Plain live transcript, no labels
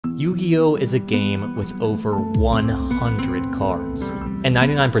Yu-Gi-Oh! Is a game with over 100 cards, and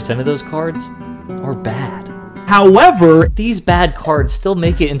 99% of those cards are bad. However, these bad cards still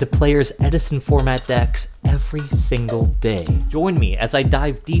make it into players' Edison format decks every single day. Join me as I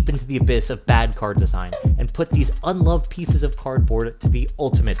dive deep into the abyss of bad card design and put these unloved pieces of cardboard to the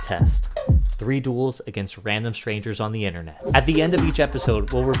ultimate test. 3 duels against random strangers on the internet. At the end of each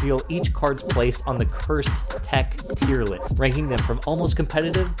episode, we'll reveal each card's place on the Cursed Tech tier list, ranking them from almost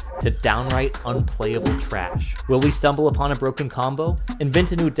competitive to downright unplayable trash. Will we stumble upon a broken combo,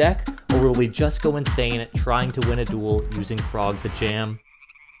 invent a new deck, or will we just go insane trying to win a duel using Frog the Jam?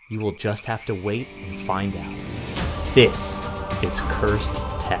 You will just have to wait and find out. This is Cursed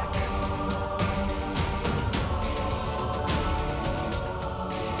Tech.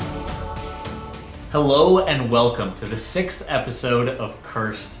 Hello and welcome to the 6th episode of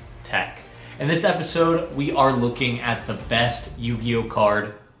Cursed Tech. In this episode, we are looking at the best Yu-Gi-Oh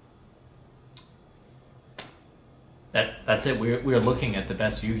card. That's it, we are looking at the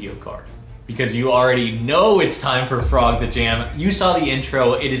best Yu-Gi-Oh card. Because you already know it's time for Frog the Jam. You saw the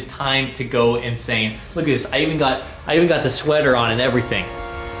intro, it is time to go insane. Look at this, I even got the sweater on and everything.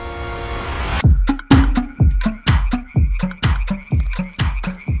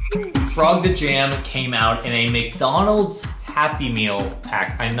 Frog the Jam came out in a McDonald's Happy Meal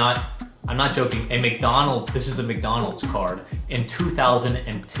pack. I'm not joking. This is a McDonald's card in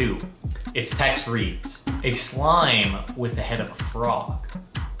 2002. Its text reads, "A slime with the head of a frog.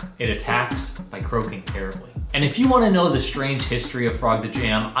 It attacks by croaking terribly." And if you want to know the strange history of Frog the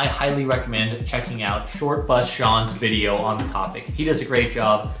Jam, I highly recommend checking out Short Bus Sean's video on the topic. He does a great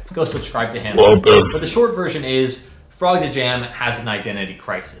job. Go subscribe to him. But the short version is, Frog the Jam has an identity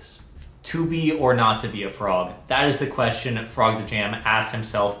crisis. To be or not to be a frog? That is the question Frog the Jam asks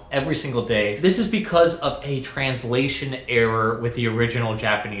himself every single day. This is because of a translation error with the original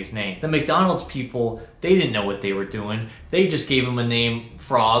Japanese name. The McDonald's people, they didn't know what they were doing. They just gave him a name,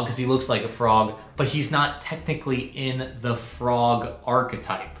 Frog, because he looks like a frog, but he's not technically in the frog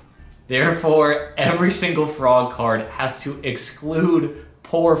archetype. Therefore, every single frog card has to exclude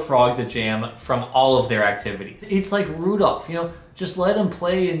poor Frog the Jam from all of their activities. It's like Rudolph, you know, just let him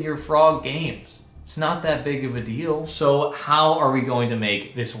play in your frog games. It's not that big of a deal. So how are we going to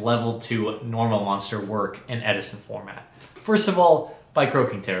make this level 2 normal monster work in Edison format? First of all, by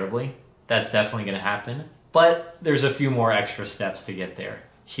croaking terribly. That's definitely gonna happen. But there's a few more extra steps to get there.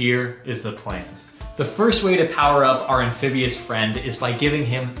 Here is the plan. The first way to power up our amphibious friend is by giving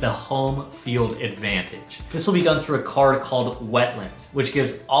him the home field advantage. This will be done through a card called Wetlands, which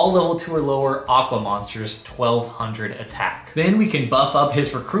gives all level 2 or lower aqua monsters 1200 attack. Then we can buff up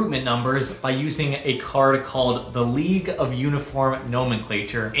his recruitment numbers by using a card called the League of Uniform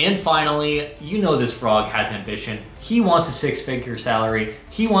Nomenclature. And finally, you know this frog has ambition. He wants a 6-figure salary.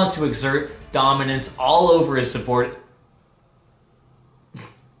 He wants to exert dominance all over his support.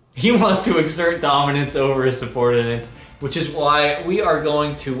 He wants to exert dominance over his subordinates, which is why we are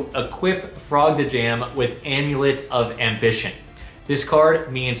going to equip Frog the Jam with Amulet of Ambition. This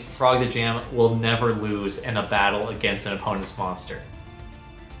card means Frog the Jam will never lose in a battle against an opponent's monster.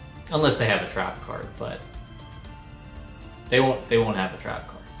 Unless they have a trap card, but they won't have a trap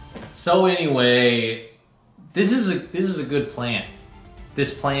card. So anyway, this is a good plan.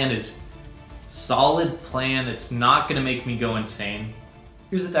 This plan is solid plan. It's not gonna make me go insane.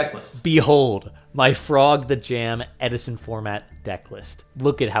 Here's the deck list. Behold, my Frog the Jam Edison format deck list.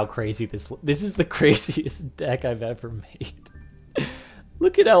 Look at how crazy this is the craziest deck I've ever made.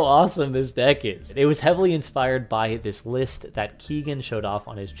 Look at how awesome this deck is. It was heavily inspired by this list that Keegan showed off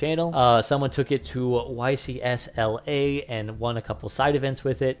on his channel. Someone took it to YCSLA and won a couple side events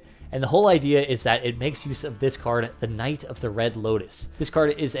with it. And the whole idea is that it makes use of this card, the Knight of the Red Lotus. This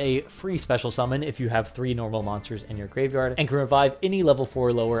card is a free special summon if you have 3 normal monsters in your graveyard and can revive any level 4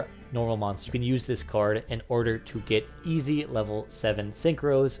 or lower normal monster. You can use this card in order to get easy level 7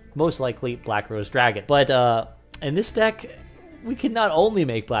 synchros, most likely Black Rose Dragon. But in this deck, we can not only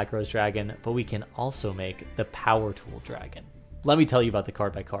make Black Rose Dragon, but we can also make the Power Tool Dragon. Let me tell you about the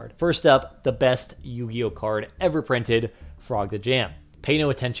card by card. First up, the best Yu-Gi-Oh card ever printed, Frog the Jam. Pay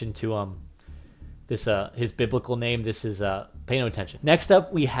no attention to his biblical name. This is pay no attention. Next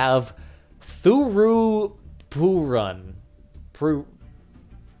up, we have Thuru Purun.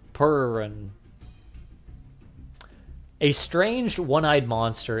 A strange one-eyed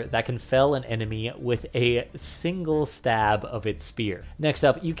monster that can fell an enemy with a single stab of its spear. Next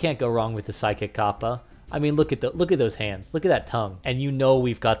up, you can't go wrong with the Psychic Kappa. I mean, look at those hands. Look at that tongue. And you know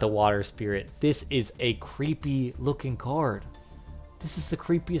we've got the Water Spirit. This is a creepy looking card. This is the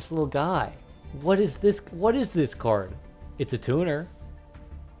creepiest little guy. What is this? What is this card? It's a tuner.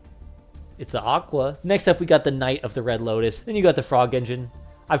 It's the Aqua. Next up, we got the Knight of the Red Lotus. Then you got the Frog Engine.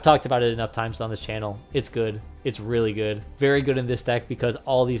 I've talked about it enough times on this channel. It's good. It's really good. Very good in this deck because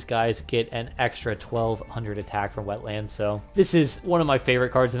all these guys get an extra 1200 attack from Wetlands. So this is one of my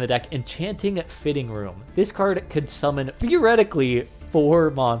favorite cards in the deck. Enchanting Fitting Room. This card could summon, theoretically, 4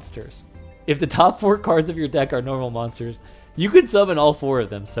 monsters. If the top 4 cards of your deck are normal monsters, you can summon all 4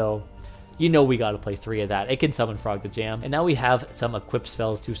 of them. So you know we got to play 3 of that. It can summon Frog the Jam. And now we have some equipped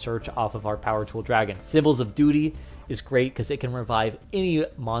spells to search off of our Power Tool Dragon. Symbols of Duty is great because it can revive any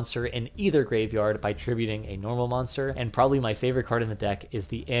monster in either graveyard by tributing a normal monster. And probably my favorite card in the deck is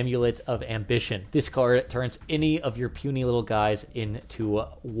the Amulet of Ambition. This card turns any of your puny little guys into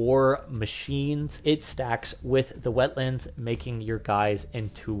war machines. It stacks with the Wetlands, making your guys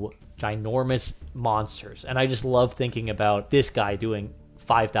into ginormous monsters. And I just love thinking about this guy doing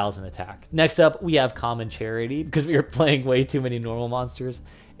 5,000 attack. Next up, we have Common Charity because we are playing way too many normal monsters.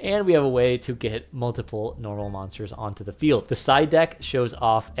 And we have a way to get multiple normal monsters onto the field. The side deck shows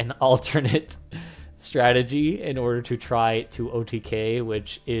off an alternate strategy in order to try to OTK,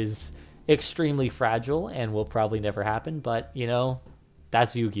 which is extremely fragile and will probably never happen. But, you know,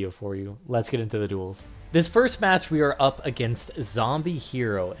 that's Yu-Gi-Oh! For you. Let's get into the duels. This first match, we are up against Zombie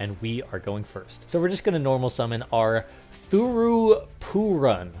Hero, and we are going first. So we're just going to normal summon our Thuru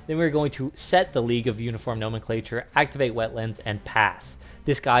Purun. Then we're going to set the League of Uniform Nomenclature, activate Wetlands, and pass.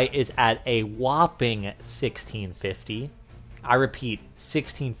 This guy is at a whopping 1650. I repeat,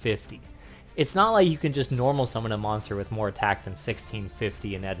 1650. It's not like you can just normal summon a monster with more attack than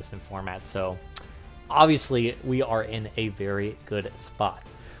 1650 in Edison format, so obviously we are in a very good spot.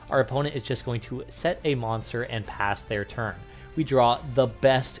 Our opponent is just going to set a monster and pass their turn. We draw the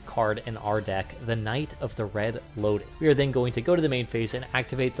best card in our deck, the Knight of the Red Lotus. We are then going to go to the main phase and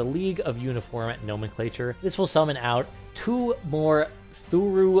activate the League of Uniform Nomenclature. This will summon out 2 more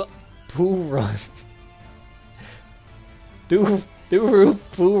Thuru Purun. Thuru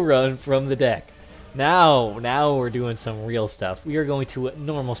Purun from the deck. Now we're doing some real stuff. We are going to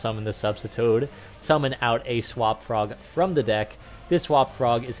normal summon the Substitoad, summon out a Swap Frog from the deck. This Swap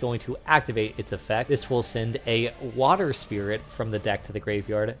Frog is going to activate its effect. This will send a Water Spirit from the deck to the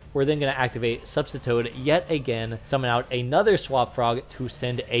graveyard. We're then going to activate Substitoad yet again, summon out another Swap Frog to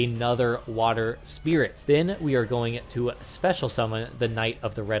send another Water Spirit. Then we are going to special summon the Knight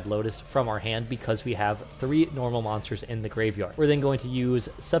of the Red Lotus from our hand because we have 3 normal monsters in the graveyard. We're then going to use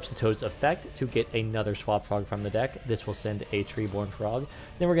Substitoad's effect to get another Swap Frog from the deck. This will send a Treeborn Frog.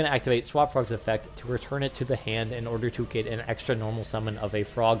 Then we're going to activate Swap Frog's effect to return it to the hand in order to get an extra normal summon of a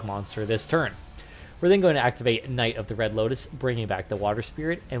frog monster this turn. We're then going to activate Knight of the Red Lotus, bringing back the Water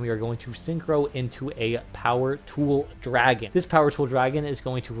Spirit, and we are going to synchro into a Power Tool Dragon. This Power Tool Dragon is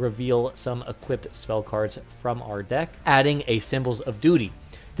going to reveal some equipped spell cards from our deck, adding a Symbols of Duty.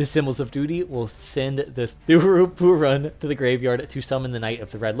 This Symbols of Duty will send the Thuru Purun to the graveyard to summon the Knight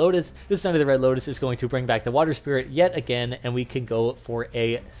of the Red Lotus. This Knight of the Red Lotus is going to bring back the Water Spirit yet again, and we can go for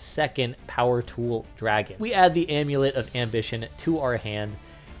a second Power Tool Dragon. We add the Amulet of Ambition to our hand,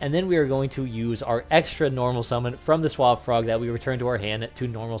 and then we are going to use our extra normal summon from the Swap Frog that we return to our hand to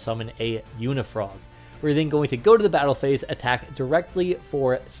normal summon a Unifrog. We're then going to go to the battle phase, attack directly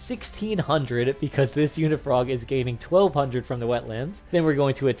for 1600 because this Unifrog is gaining 1200 from the Wetlands. Then we're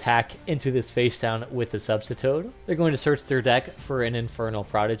going to attack into this face down with the Substitoad. They're going to search their deck for an Infernal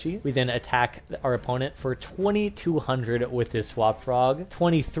Prodigy. We then attack our opponent for 2200 with this Swap Frog,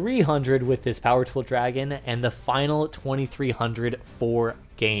 2300 with this Power Tool Dragon, and the final 2300 for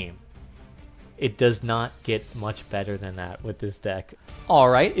game. It does not get much better than that with this deck.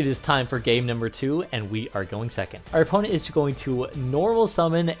 Alright, it is time for game number 2, and we are going second. Our opponent is going to normal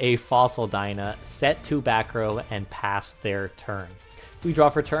summon a Fossil Dyna, set to back row, and pass their turn. We draw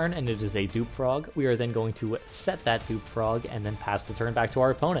for turn, and it is a Dupe Frog. We are then going to set that Dupe Frog, and then pass the turn back to our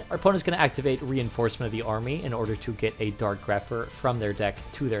opponent. Our opponent is going to activate Reinforcement of the Army in order to get a Dark Grepher from their deck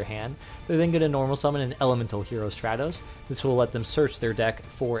to their hand. They're then going to normal summon an Elemental Hero Stratos. This will let them search their deck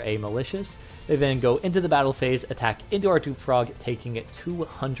for a Malicious. They then go into the battle phase, attack into our Dupe Frog, taking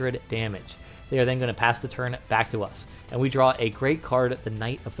 200 damage. They are then going to pass the turn back to us. And we draw a great card, the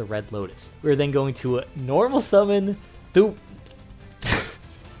Knight of the Red Lotus. We are then going to normal summon Thuru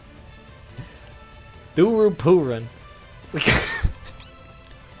Purun.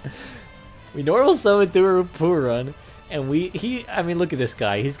 We normal summon Thuru Purun. And I mean, look at this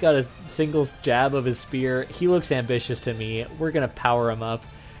guy. He's got a single jab of his spear. He looks ambitious to me. We're going to power him up.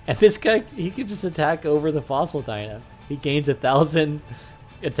 And this guy, he can just attack over the Fossil Dyna. He gains 1,000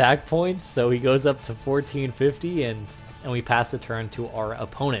 attack points, so he goes up to 1450, and and we pass the turn to our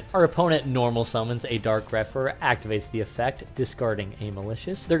opponent. Our opponent normal summons a Dark Grepher, activates the effect, discarding a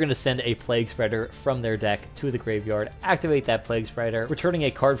Malicious. They're going to send a Plague Spreader from their deck to the graveyard, activate that Plague Spreader, returning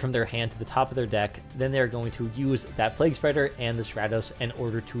a card from their hand to the top of their deck. Then they're going to use that Plague Spreader and the Stratos in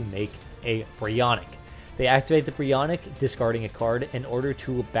order to make a Brionic. They activate the Brionic, discarding a card in order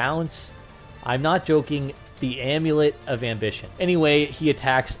to bounce, I'm not joking, the Amulet of Ambition. Anyway, he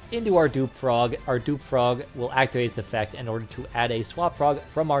attacks into our Dupe Frog. Our Dupe Frog will activate its effect in order to add a Swap Frog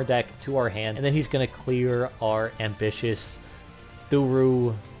from our deck to our hand, and then he's going to clear our ambitious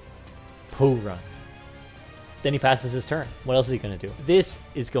Thuru Poo Run. Then he passes his turn. What else is he going to do? This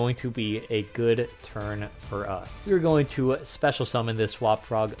is going to be a good turn for us. We're going to special summon this Swap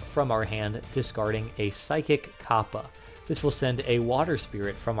Frog from our hand, discarding a Psychic Kappa. This will send a Water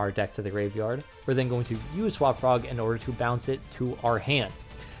Spirit from our deck to the graveyard. We're then going to use Swap Frog in order to bounce it to our hand.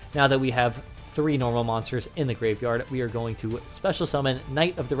 Now that we have 3 normal monsters in the graveyard, we are going to special summon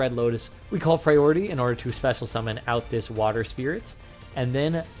Knight of the Red Lotus. We call priority in order to special summon out this Water Spirit. And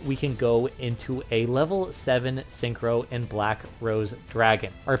then we can go into a level 7 Synchro in Black Rose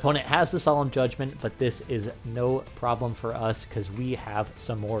Dragon. Our opponent has the Solemn Judgment, but this is no problem for us because we have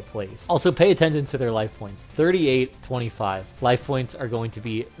some more plays. Also, pay attention to their life points. 38, 25. Life points are going to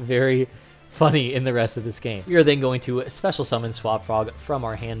be very funny in the rest of this game. We are then going to special summon Swap Frog from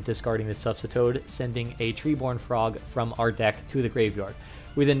our hand, discarding the Substitoad, sending a Treeborn Frog from our deck to the graveyard.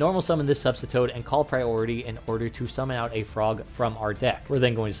 We then normal summon this Substitoad and call priority in order to summon out a frog from our deck. We're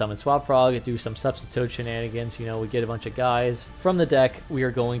then going to summon Swap Frog, do some Substitoad shenanigans, you know, we get a bunch of guys. From the deck, we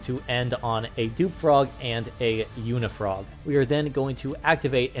are going to end on a Dupe Frog and a Unifrog. We are then going to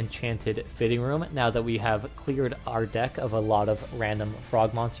activate Enchanted Fitting Room now that we have cleared our deck of a lot of random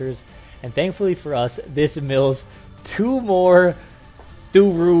frog monsters. And thankfully for us, this mills 2 more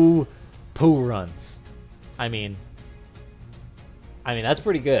Thuru Poo Runs. I mean, that's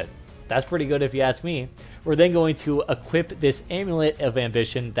pretty good. That's pretty good if you ask me. We're then going to equip this Amulet of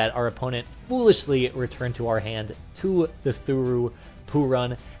Ambition that our opponent foolishly returned to our hand to the Thuru Poo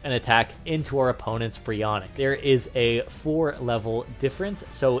Run and attack into our opponent's Brionic. There is a 4-level difference,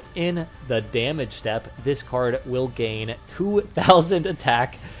 so in the damage step, this card will gain 2,000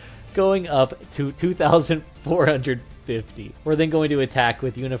 attack, going up to 2,450. We're then going to attack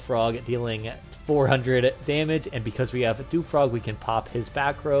with Unifrog, dealing 400 damage, and because we have a Dupe Frog, we can pop his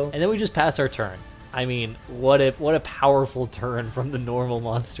back row, and then we just pass our turn. I mean, what a powerful turn from the normal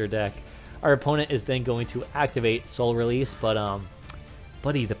monster deck. Our opponent is then going to activate Soul Release, but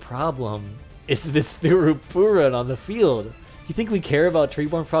buddy, the problem is this Thuru Poo Run on the field. You think we care about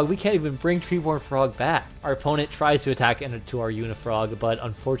Treeborn Frog? We can't even bring Treeborn Frog back. Our opponent tries to attack into our Unifrog, but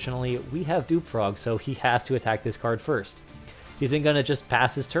unfortunately, we have Dupe Frog, so he has to attack this card first. He's then going to just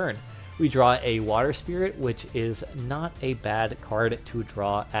pass his turn. We draw a Water Spirit, which is not a bad card to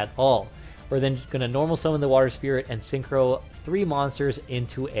draw at all. We're then going to normal summon the Water Spirit and synchro 3 monsters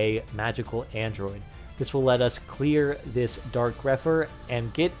into a magical android. This will let us clear this Dark Grepher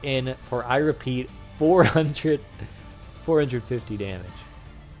and get in for, I repeat, 450 damage.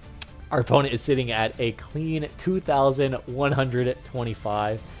 Our opponent is sitting at a clean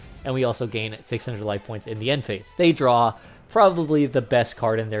 2,125, and we also gain 600 life points in the end phase. They draw probably the best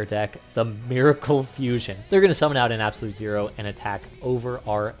card in their deck, the Miracle Fusion. They're going to summon out an Absolute Zero and attack over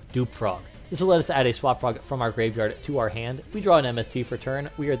our Dupe Frog. This will let us add a Swap Frog from our graveyard to our hand. We draw an MST for turn.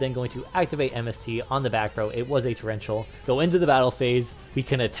 We are then going to activate MST on the back row. It was a Torrential. Go into the battle phase. We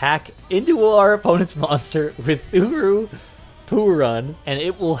can attack into our opponent's monster with Thuru Poo Run, and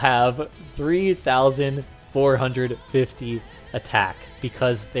it will have 3,450 attack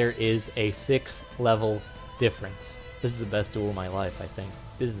because there is a 6-level difference. This is the best duel of my life, I think.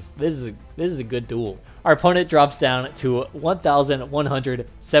 This is a good duel. Our opponent drops down to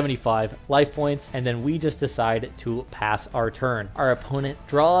 1,175 life points, and then we just decide to pass our turn. Our opponent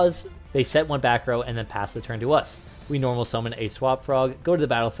draws, they set 1 back row, and then pass the turn to us. We normal summon a Swap Frog, go to the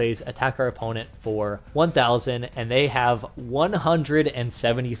battle phase, attack our opponent for 1,000, and they have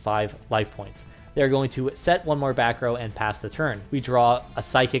 175 life points. They're going to set 1 more back row and pass the turn. We draw a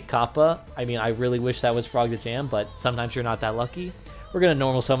Psychic Kappa. I mean, I really wish that was Frog to Jam, but sometimes you're not that lucky. We're going to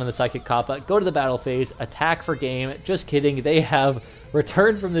normal summon the Psychic Kappa, go to the battle phase, attack for game. Just kidding. They have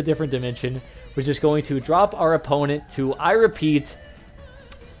returned from the different dimension, which is going to drop our opponent to, I repeat,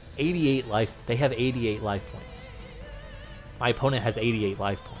 88 life. They have 88 life points. My opponent has 88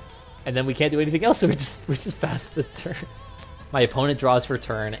 life points. And then we can't do anything else, so we just pass the turn. My opponent draws for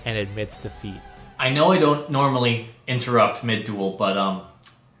turn and admits defeat. I know I don't normally interrupt mid-duel, but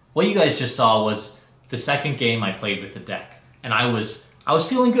what you guys just saw was the second game I played with the deck. And I was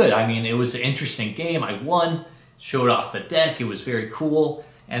feeling good. I mean, it was an interesting game. I won. showed off the deck. It was very cool.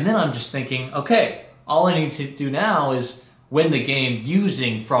 And then I'm just thinking, okay, all I need to do now is win the game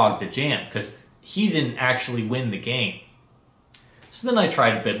using Frog the Jam, because he didn't actually win the game. So then I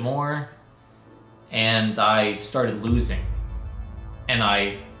tried a bit more, and I started losing. And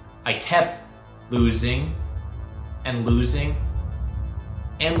I kept losing, and losing,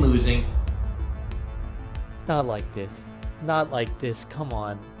 and losing. Not like this. Not like this, come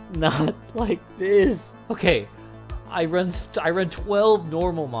on. Not like this. Okay, I run 12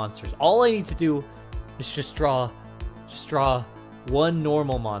 normal monsters. All I need to do is just draw one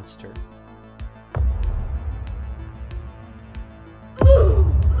normal monster.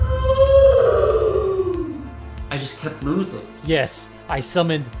 I just kept losing. Yes, I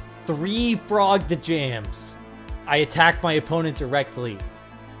summoned 3 Frog the Jams. I attacked my opponent directly.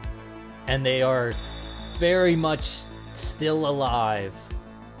 And they are very much still alive.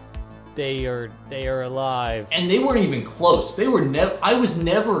 They are alive. And they weren't even close. I was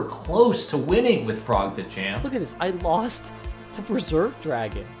never close to winning with Frog the Jam. Look at this. I lost to Berserk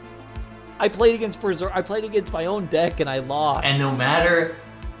Dragon. I played against my own deck and I lost. And no matter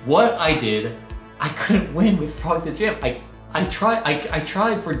what I did, I couldn't win with Frog the Jam. I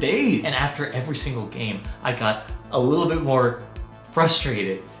tried for days. And after every single game, I got a little bit more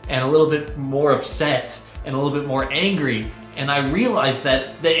frustrated and a little bit more upset and a little bit more angry. And I realized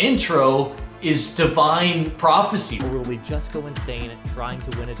that the intro is divine prophecy. Or will we just go insane trying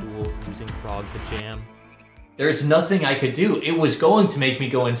to win a duel using Frog the Jam? There's nothing I could do. It was going to make me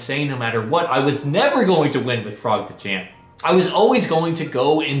go insane no matter what. I was never going to win with Frog the Jam. I was always going to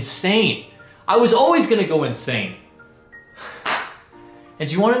go insane. I was always going to go insane. And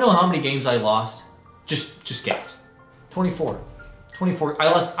do you want to know how many games I lost? Just guess. 24. 24. I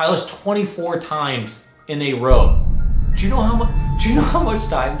lost 24 times in a row. Do you know how much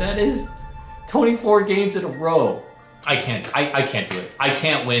time that is? 24 games in a row. I can't do it. I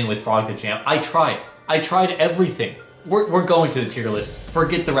can't win with Frog the Jam. I tried everything. We're going to the tier list.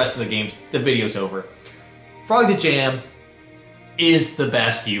 Forget the rest of the games. The video's over. Frog the Jam is the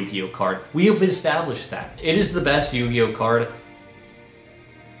best Yu-Gi-Oh card. We have established that. It is the best Yu-Gi-Oh card.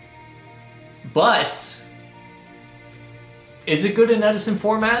 But is it good in Edison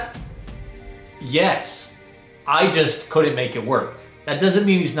format? Yes. I just couldn't make it work. That doesn't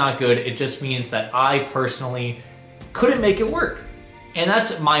mean he's not good. It just means that I personally couldn't make it work. And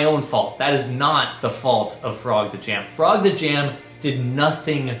that's my own fault. That is not the fault of Frog the Jam. Frog the Jam did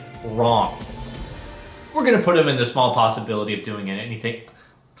nothing wrong. We're gonna put him in the small possibility of doing anything.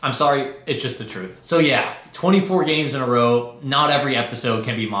 I'm sorry, it's just the truth. So yeah, 24 games in a row. Not every episode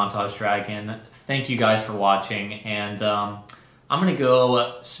can be Montage Dragon. Thank you guys for watching, and I'm gonna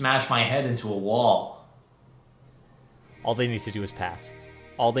go smash my head into a wall. All they need to do is pass.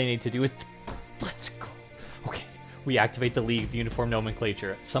 All they need to do is... Let's go. Okay, we activate the League of Uniform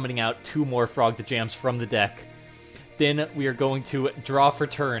Nomenclature, summoning out 2 more Frog the Jams from the deck. Then we are going to draw for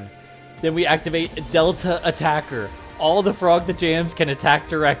turn. Then we activate Delta Attacker. All the Frog the Jams can attack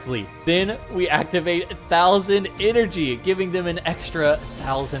directly. Then we activate 1000 Energy, giving them an extra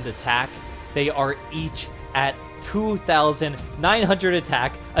 1000 attack. They are each at 2,900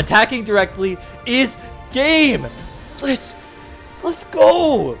 attack. Attacking directly is game! Let's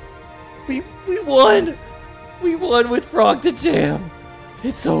go! We won! We won with Frog the Jam!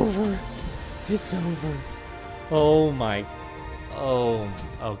 It's over. It's over. Oh my... Oh,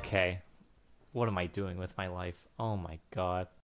 okay. What am I doing with my life? Oh my god.